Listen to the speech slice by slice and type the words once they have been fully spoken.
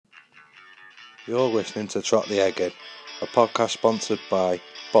You're listening to Trot the Egg In, a podcast sponsored by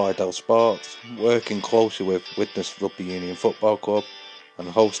Boydell Sports, working closely with Widnes Rugby Union Football Club and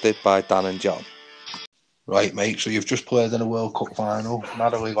hosted by Dan and John. Right, mate, so you've just played in a World Cup final,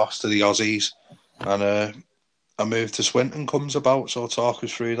 narrowly lost to the Aussies, and a move to Swinton comes about, so talk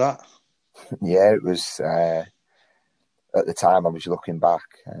us through that. Yeah, it was, at the time I was looking back,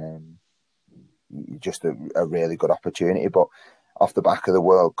 just a really good opportunity. But off the back of the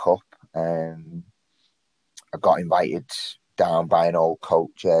World Cup, I got invited down by an old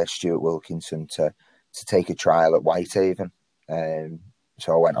coach, Stuart Wilkinson, to take a trial at Whitehaven.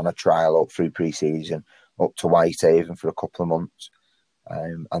 So I went on a trial up through pre-season, up to Whitehaven for a couple of months.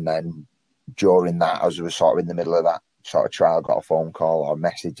 And then during that, as I was sort of in the middle of that sort of trial, got a phone call or a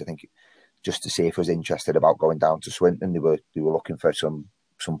message, I think, just to see if I was interested about going down to Swinton. They were looking for some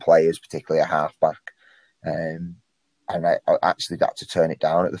players, particularly a halfback. And I actually had to turn it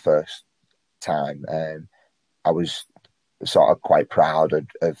down at the first time. I was sort of quite proud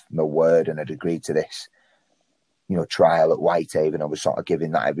of my word and had agreed to this, trial at Whitehaven. I was sort of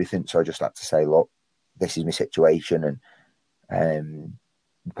giving that everything. So I just had to say, look, this is my situation. And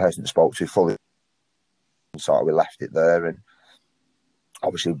the person that spoke to fully sort of we left it there. And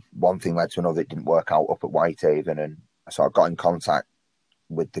obviously one thing led to another. It didn't work out up at Whitehaven. And I sort of got in contact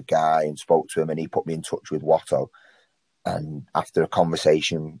with the guy and spoke to him, and he put me in touch with Watto. And after a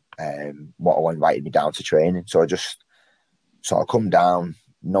conversation, Watto invited me down to training. So I just sort of come down,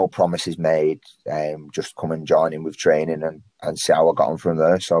 no promises made, just come and join in with training and see how I got on from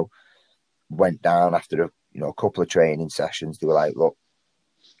there. So went down after a couple of training sessions. They were like, look,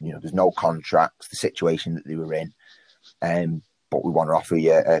 there's no contracts, the situation that they were in, but we want to offer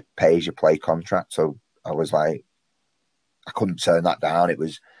you a pay-as-you-play contract. So I was like, I couldn't turn that down. It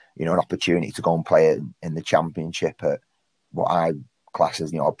was, an opportunity to go and play in the championship at what I class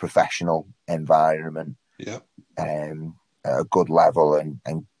as, a professional environment, at a good level, and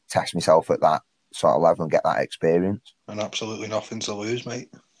test myself at that sort of level and get that experience. And absolutely nothing to lose,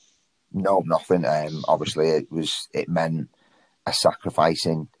 mate. No, nothing. Obviously, it meant a sacrifice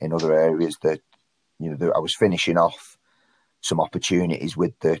in other areas that, I was finishing off some opportunities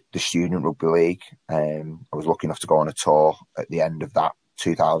with the Student Rugby League. I was lucky enough to go on a tour at the end of that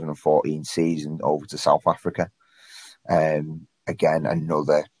 2014 season over to South Africa. Again,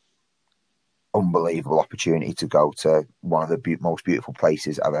 another unbelievable opportunity to go to one of the most beautiful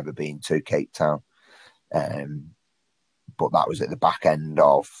places I've ever been to, Cape Town. But that was at the back end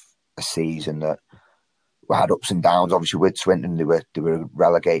of a season that we had ups and downs. Obviously, with Swinton, they were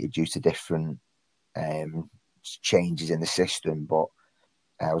relegated due to different changes in the system, but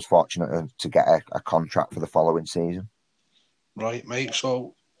I was fortunate to get a contract for the following season. Right, mate.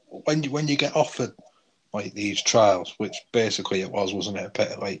 So when you get offered like these trials, which basically it was, wasn't it? A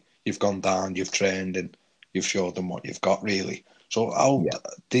bit like you've gone down, you've trained, and you've showed them what you've got, really. So how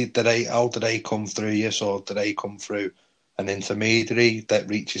did they come through you? So did they come through an intermediary that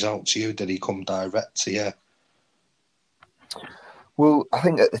reaches out to you? Did he come direct to you? Well, I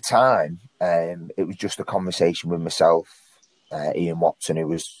think at the time, it was just a conversation with myself, Ian Watson, who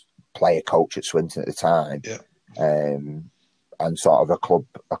was player coach at Swinton at the time, and sort of a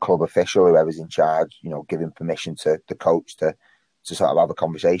club official, whoever's in charge, giving permission to the coach to sort of have a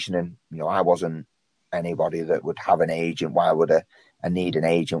conversation. And, I wasn't anybody that would have an agent. Why would I need an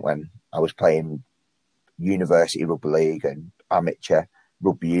agent when I was playing university rugby league and amateur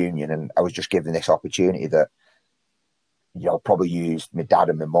rugby union? And I was just given this opportunity that, probably used my dad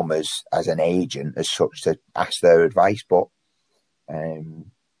and my mum as an agent as such to ask their advice. But,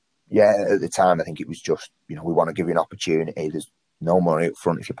 at the time, I think it was just, we want to give you an opportunity. There's no money up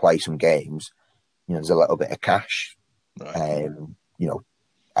front if you play some games. There's a little bit of cash, right.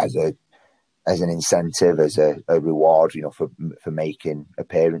 As an incentive, as a reward, for making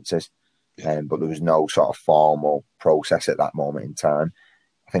appearances. But there was no sort of formal process at that moment in time.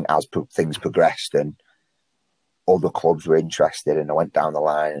 I think as things progressed and other clubs were interested, and I went down the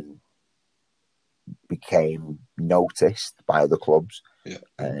line and became noticed by other clubs.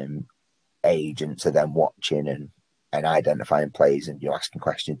 Agents are then watching and identifying players and asking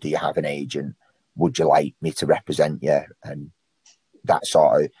questions. Do you have an agent? Would you like me to represent you? And that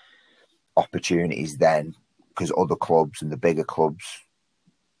sort of opportunities then, because other clubs and the bigger clubs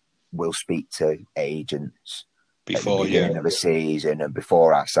will speak to agents before at the beginning of a season and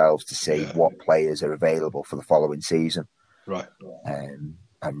before ourselves to see what players are available for the following season. Right. And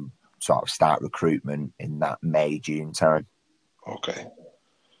sort of start recruitment in that May, June time. Okay.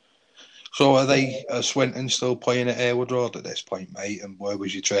 So are Swinton still playing at Haywood Road at this point, mate? And where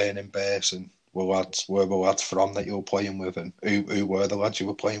was your training base? And where were the lads from that you were playing with? And who were the lads you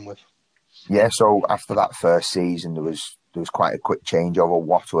were playing with? Yeah, so after that first season, there was quite a quick changeover.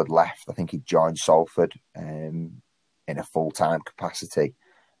 Watto had left. I think he joined Salford in a full time capacity,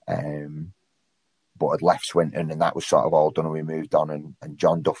 um, but had left Swinton, and that was sort of all done. And we moved on, and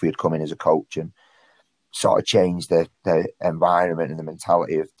John Duffy had come in as a coach and sort of changed the environment and the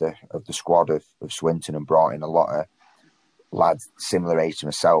mentality of the squad of Swinton, and brought in a lot of lads similar age to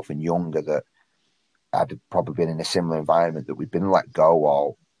myself and younger that had probably been in a similar environment, that we'd been let go,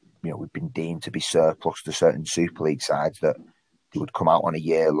 or we'd been deemed to be surplus to certain Super League sides, that they would come out on a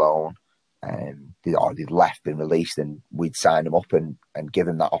year loan, and they'd left, been released, and we'd sign them up and give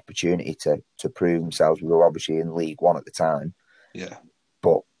them that opportunity to prove themselves. We were obviously in League One at the time, Yeah.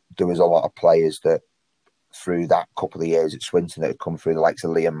 but there was a lot of players that through that couple of years at Swinton that had come through, the likes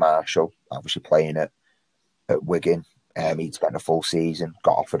of Liam Marshall, obviously playing at Wigan. He'd spent a full season,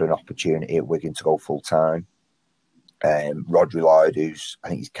 got offered an opportunity at Wigan to go full time. Rodri Lloyd, who's I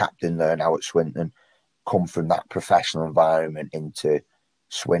think he's captain there now at Swinton, come from that professional environment into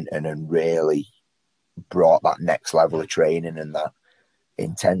Swinton and really brought that next level of training and that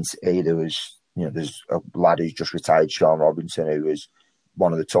intensity. There's a lad who's just retired, Sean Robinson, who was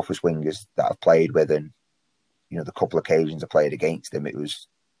one of the toughest wingers that I've played with, and the couple of occasions I played against him, it was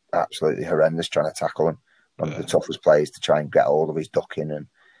absolutely horrendous trying to tackle him. One of the toughest players to try and get hold of his ducking and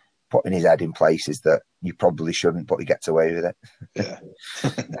putting his head in places that you probably shouldn't, but he gets away with it.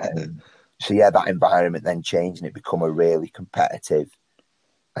 Yeah. So yeah, that environment then changed, and it become a really competitive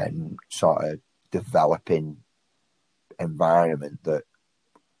and sort of developing environment that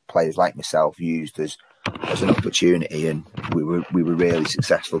players like myself used as an opportunity, and we were really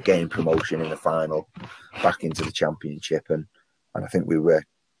successful, getting promotion in the final back into the Championship, and I think we were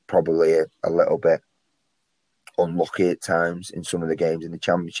probably a little bit unlucky at times in some of the games in the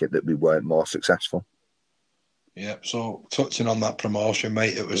Championship that we weren't more successful. Yeah, so touching on that promotion,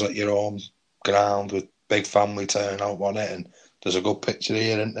 mate, it was at your home ground with big family turnout on it, and there's a good picture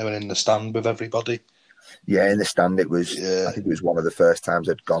here, isn't there, in the stand with everybody? Yeah, in the stand it was. Yeah. I think it was one of the first times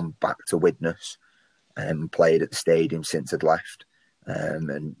I'd gone back to Widnes and played at the stadium since I'd left,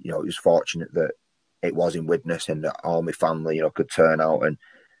 and it was fortunate that it was in Widnes and that all my family could turn out, and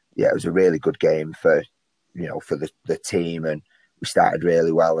yeah, it was a really good game for the team, and we started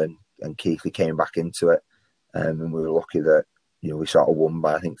really well, and Keighley came back into it, and we were lucky that we sort of won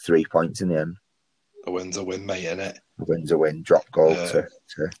by I think 3 points in the end. A win's a win, mate, innit? A win's a win. Drop goal to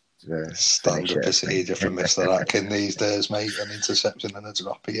standard procedure for Mr. Atkin these days, mate. An interception and a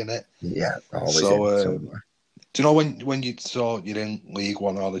droppy, innit? Yeah, always. So, do you know when you thought you're in League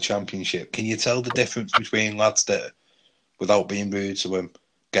One or the Championship, can you tell the difference between lads that, without being rude to them,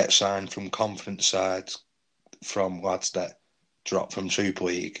 get signed from conference sides from lads that drop from Super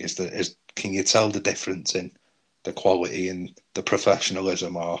League? Can you tell the difference in the quality and the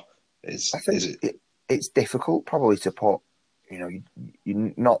professionalism, or is it? It's difficult probably to put.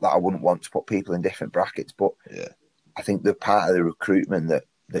 Not that I wouldn't want to put people in different brackets, but yeah. I think the part of the recruitment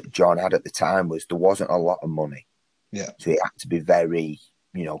that John had at the time was there wasn't a lot of money. Yeah. So he had to be very,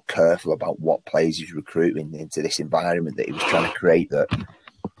 careful about what players he was recruiting into this environment that he was trying to create, that,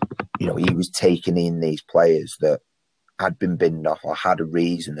 he was taking in these players that had been binned off or had a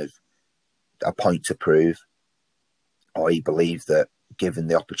reason of a point to prove, or he believed that given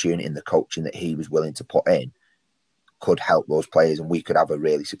the opportunity and the coaching that he was willing to put in, could help those players and we could have a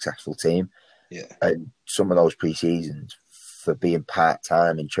really successful team. Yeah. And some of those pre-seasons, for being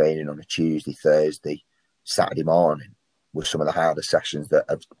part-time and training on a Tuesday, Thursday, Saturday morning, were some of the hardest sessions that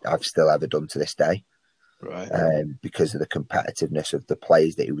I've still ever done to this day. Right. Because of the competitiveness of the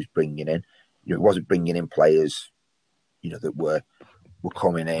players that he was bringing in. He wasn't bringing in players, that were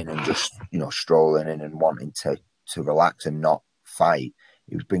coming in and just, strolling in and wanting to relax and not fight.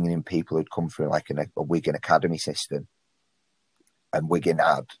 He was bringing in people who'd come through like a Wigan academy system, and Wigan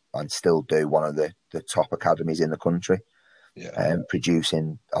had and still do one of the top academies in the country. Yeah.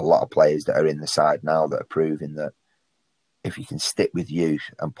 Producing a lot of players that are in the side now that are proving that if you can stick with youth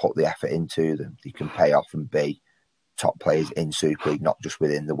and put the effort into them, they can pay off and be top players in Super League, not just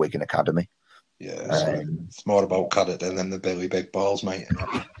within the Wigan academy. Yeah, it's more about character than the Billy Big Balls, mate.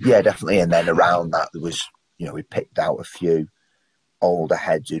 Yeah, definitely. And then around that, there was, we picked out a few older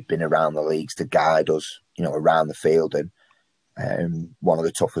heads who'd been around the leagues to guide us, around the field. And one of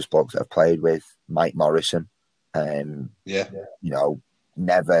the toughest blokes that I've played with, Mike Morrison. Never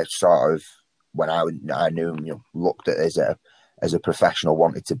sort of, when I knew him, looked at it as a professional,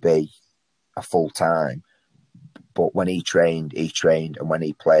 wanted to be a full time. But when he trained, and when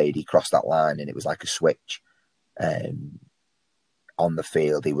he played, he crossed that line, and it was like a switch. On the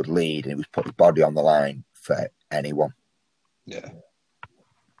field, he would lead, and he would put his body on the line for anyone. Yeah.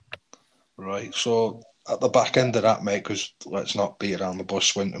 Right. So at the back end of that, mate, because let's not beat around the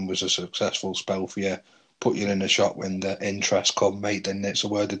bush, Swinton was a successful spell for you. Put you in a shop when the interest come, mate, didn't it? So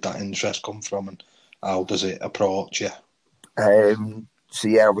where did that interest come from and how does it approach you? So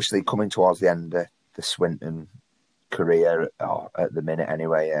yeah, obviously coming towards the end of the Swinton career, at the minute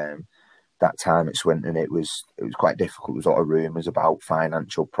anyway. That time at Swinton, it was quite difficult. There was a lot of rumours about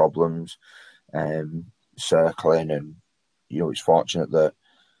financial problems circling, and it's fortunate that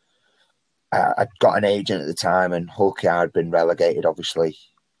I'd got an agent at the time, and Hull KR had been relegated, obviously,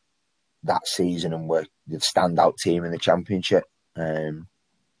 that season, and were the standout team in the Championship. And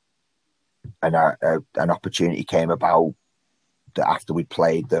an opportunity came about that after we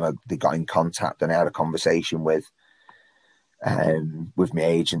played them, they got in contact, and I had a conversation with my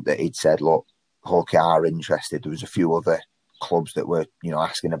agent that he'd said, look, Hull KR are interested. There was a few other clubs that were,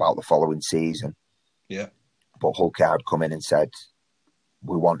 asking about the following season. Yeah. But Hull KR had come in and said,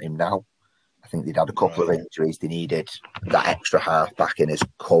 we want him now. I think they'd had a couple of injuries. They needed that extra half back in as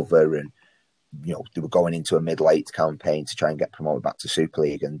cover, and they were going into a mid-late campaign to try and get promoted back to Super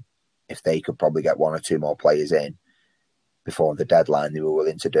League. And if they could probably get one or two more players in before the deadline, they were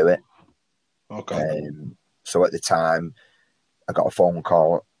willing to do it. Okay. So at the time, I got a phone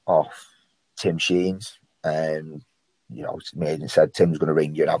call off Tim Sheens, and my agent said Tim's going to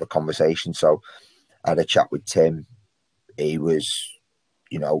ring you and have a conversation. So I had a chat with Tim. He was,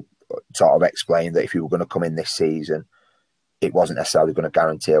 sort of explained that if you were going to come in this season, it wasn't necessarily going to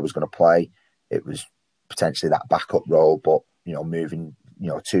guarantee I was going to play. It was potentially that backup role, but moving, a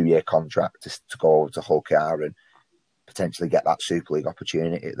 2-year contract to go over to Hull KR and potentially get that Super League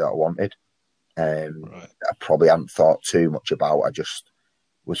opportunity that I wanted. I probably hadn't thought too much about. I just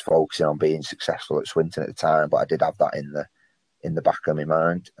was focusing on being successful at Swinton at the time, but I did have that in the back of my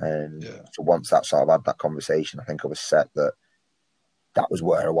mind. So once that sort of had that conversation, I think I was set that was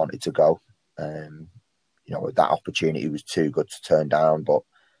where I wanted to go. That opportunity was too good to turn down, but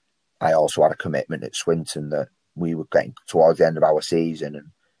I also had a commitment at Swinton that we were getting towards the end of our season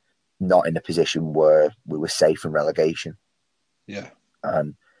and not in a position where we were safe from relegation. Yeah.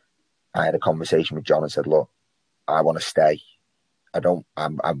 And I had a conversation with John and said, look, I want to stay.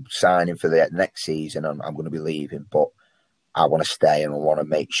 I'm signing for the next season and I'm going to be leaving, but I want to stay and I want to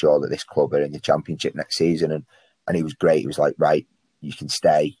make sure that this club are in the Championship next season. And he was great. He was like, right, you can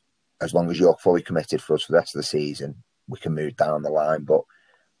stay as long as you're fully committed for us for the rest of the season. We can move down the line. But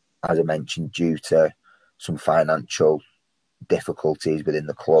as I mentioned, due to some financial difficulties within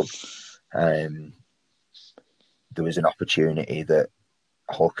the club, there was an opportunity that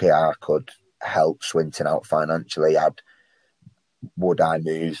Hull KR could help Swinton out financially. Would I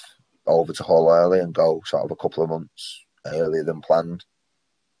move over to Hull early and go sort of a couple of months earlier than planned?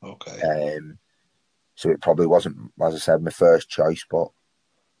 Okay. So it probably wasn't, as I said, my first choice, but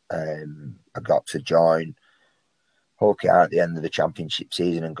I got to join Hull KR at the end of the Championship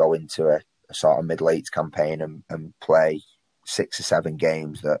season and go into a sort of mid-late campaign and play 6 or 7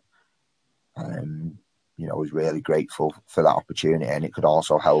 games that, I was really grateful for that opportunity, and it could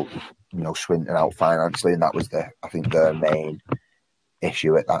also help, Swinton out financially, and that was I think their main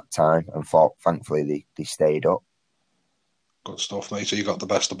issue at that time, and thankfully they stayed up. Good stuff, mate. So you got the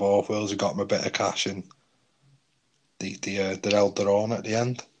best of both worlds. You got them a bit of cash and they held their own at the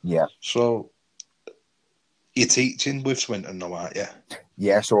end. Yeah. So you're teaching with Swinton now, aren't you?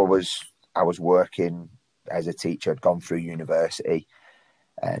 Yeah, so I was working as a teacher. I'd gone through university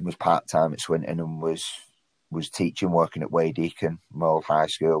and was part-time at Swinton and was teaching, working at Waydeacon, my old high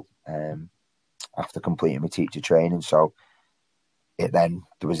school, after completing my teacher training. So there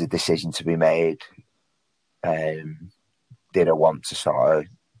was a decision to be made. Did I want to sort of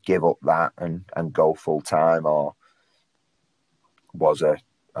give up that and go full-time, or was I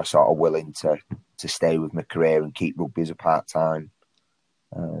sort of willing to stay with my career and keep rugby as a part-time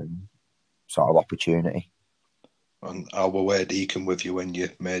sort of opportunity? And how were Deacon with you when you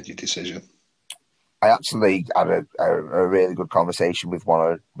made your decision? I actually had a really good conversation with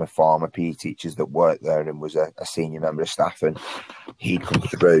one of my former PE teachers that worked there and was a senior member of staff, and he'd come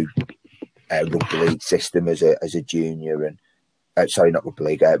through a rugby league system as a junior, and not rugby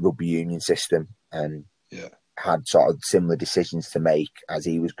league, rugby union system, and had sort of similar decisions to make as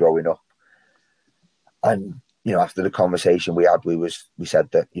he was growing up. And after the conversation we had, we said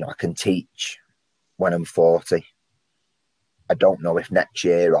that I can teach when I'm 40. I don't know if next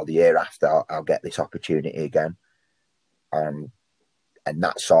year or the year after I'll get this opportunity again. And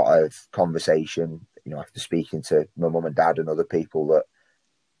that sort of conversation, after speaking to my mum and dad and other people, that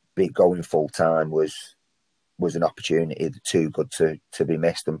going full time was an opportunity too good to be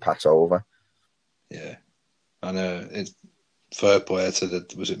missed and pass over. Yeah, and it's fair play to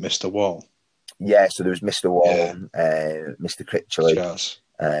was it Mr. Wall? Yeah, so there was Mr. Yeah, Warren, Mr. Critchley, Chaz.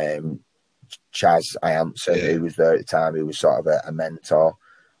 um, Chaz Ianson, Yeah, who was there at the time, who was sort of a mentor,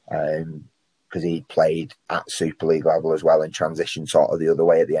 because he'd played at Super League level as well and transitioned sort of the other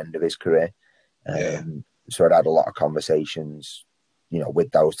way at the end of his career. yeah. So I'd had a lot of conversations,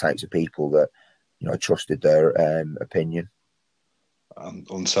 with those types of people that, I trusted their opinion. And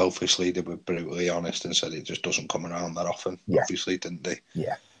unselfishly, they were brutally honest and said it just doesn't come around that often. Yeah, Obviously, didn't they?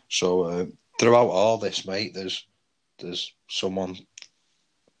 yeah, So throughout all this, mate, there's someone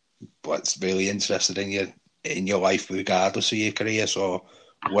that's really interested in your life, regardless of your career. So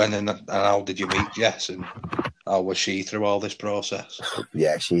when and how did you meet Jess, and how was she through all this process?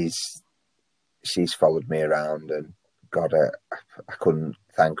 yeah. She's followed me around, and God, I couldn't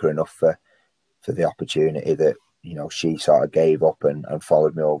thank her enough for the opportunity that she sort of gave up and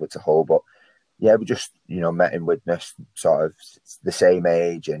followed me over to Hull. But yeah, we just met in Widnes, sort of the same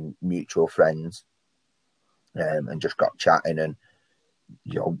age and mutual friends, and just got chatting. And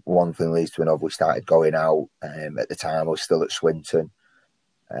one thing leads to another. We started going out. At the time, I was still at Swinton.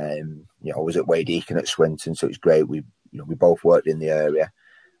 I was at Wade Eakin at Swinton, so it was great. We both worked in the area,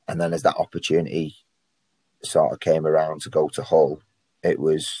 and then as that opportunity sort of came around to go to Hull, it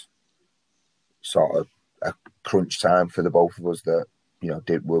was sort of a crunch time for the both of us. That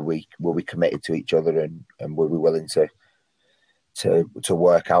were we committed to each other, and were we willing to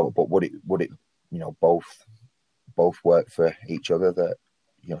work out? But would it both work for each other? That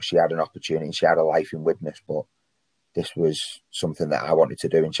she had an opportunity and she had a life in Widnes, but this was something that I wanted to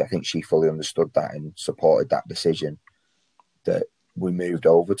do, and I think she fully understood that and supported that decision. That we moved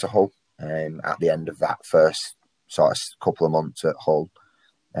over to Hull at the end of that first sort of couple of months at Hull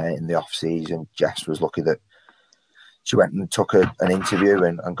in the off season. Jess was lucky that she went and took an interview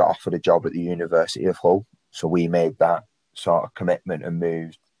and got offered a job at the University of Hull. So we made that sort of commitment and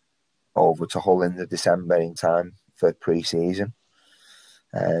moved over to Hull in the December in time for pre-season.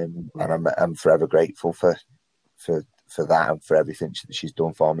 And I'm forever grateful for that and for everything that she's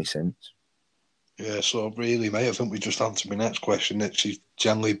done for me since. Yeah, so really, mate, I think we just answered my next question. That she's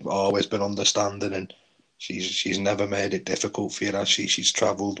generally always been understanding, and she's never made it difficult for you. Has she? She's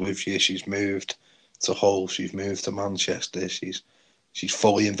travelled with you. She's moved to Hull. She's moved to Manchester. She's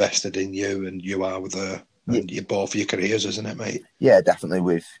fully invested in you, and you are with her. And you're both your careers, isn't it, mate? Yeah,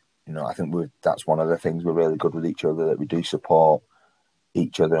 definitely. I think that's one of the things we're really good with each other, that we do support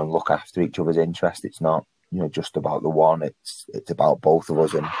each other and look after each other's interests. It's not just about the one. It's about both of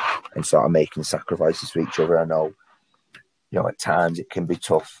us and sort of making sacrifices for each other. I know at times it can be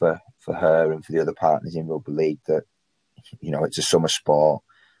tough for her and for the other partners in rugby league, that it's a summer sport.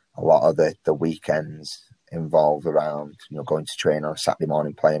 A lot of the weekends involve around going to train on a Saturday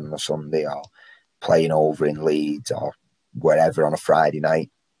morning, playing on a Sunday, or playing over in Leeds or wherever on a Friday night.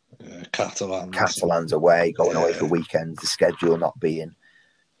 Catalan's away, going away for weekends, the schedule not being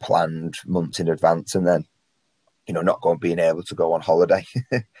planned months in advance, and then not being able to go on holiday.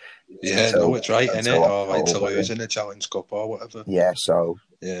 No, it's right, isn't it? Or like to lose in a Challenge Cup or whatever. Yeah, so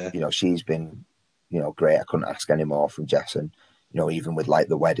she's been great. I couldn't ask any more from Jess, and even with like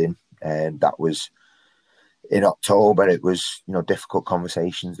the wedding, and that was in October. It was difficult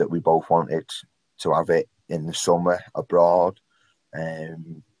conversations that we both wanted to have it in the summer abroad,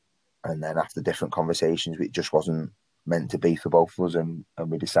 and then after different conversations, it just wasn't meant to be for both of us, and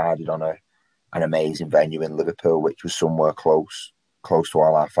we decided on an amazing venue in Liverpool, which was somewhere close to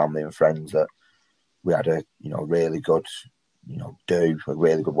all our family and friends, that we had a really good a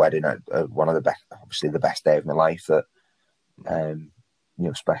really good wedding at one of the best, obviously the best day of my life, that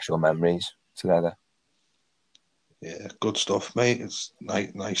special memories together. Yeah, good stuff, mate. It's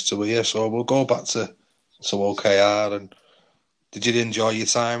nice to hear. So we'll go back to OKR. And did you enjoy your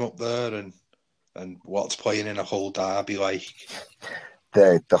time up there, and what's playing in a Hull derby like?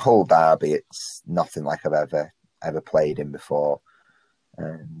 The Hull derby, it's nothing like I've ever played in before.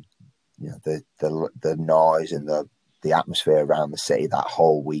 The noise and the atmosphere around the city that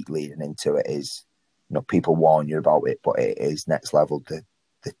whole week leading into it is, people warn you about it, but it is next level. The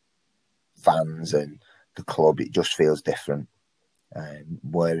fans and the club, it just feels different.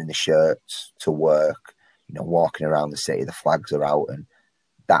 Wearing the shirts to work, walking around the city, the flags are out, and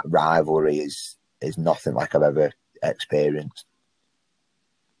that rivalry is nothing like I've ever experienced.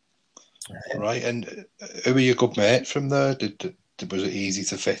 Right, and who were your good mates from there? Was it easy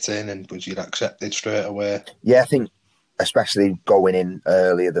to fit in, and was you accepted straight away? Yeah, I think especially going in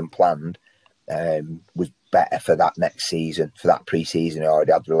earlier than planned was better for that next season. For that pre-season, I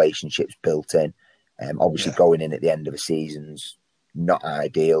already had relationships built in. Obviously, going in at the end of a season's not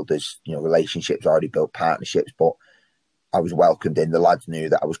ideal. There's relationships already built, partnerships, but I was welcomed in. The lads knew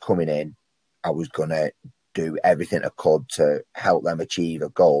that I was coming in I was going to do everything I could to help them achieve a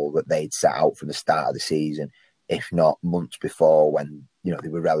goal that they'd set out from the start of the season, if not months before, when they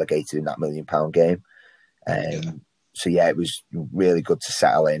were relegated in that £1 million game. So yeah, it was really good to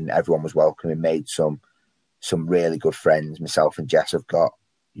settle in. Everyone was welcoming. Made some really good friends. Myself and Jess have got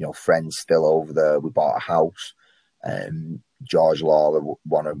friends still over there. We bought a house. George Lawler,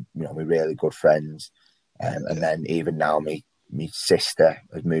 one of my really good friends, and then even now, my sister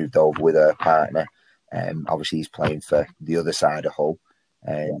has moved over with her partner. Obviously, he's playing for the other side of Hull,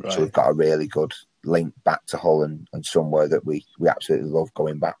 so we've got a really good link back to Hull and somewhere that we absolutely love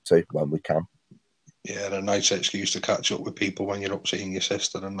going back to when we can. Yeah, a nice excuse to catch up with people when you're up seeing your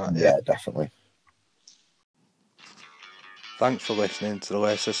sister and that. Yeah, definitely. Thanks for listening to the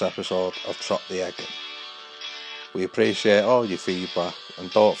latest episode of Trot the Egging. We appreciate all your feedback,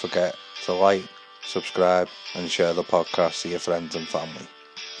 and don't forget to like, subscribe and share the podcast to your friends and family.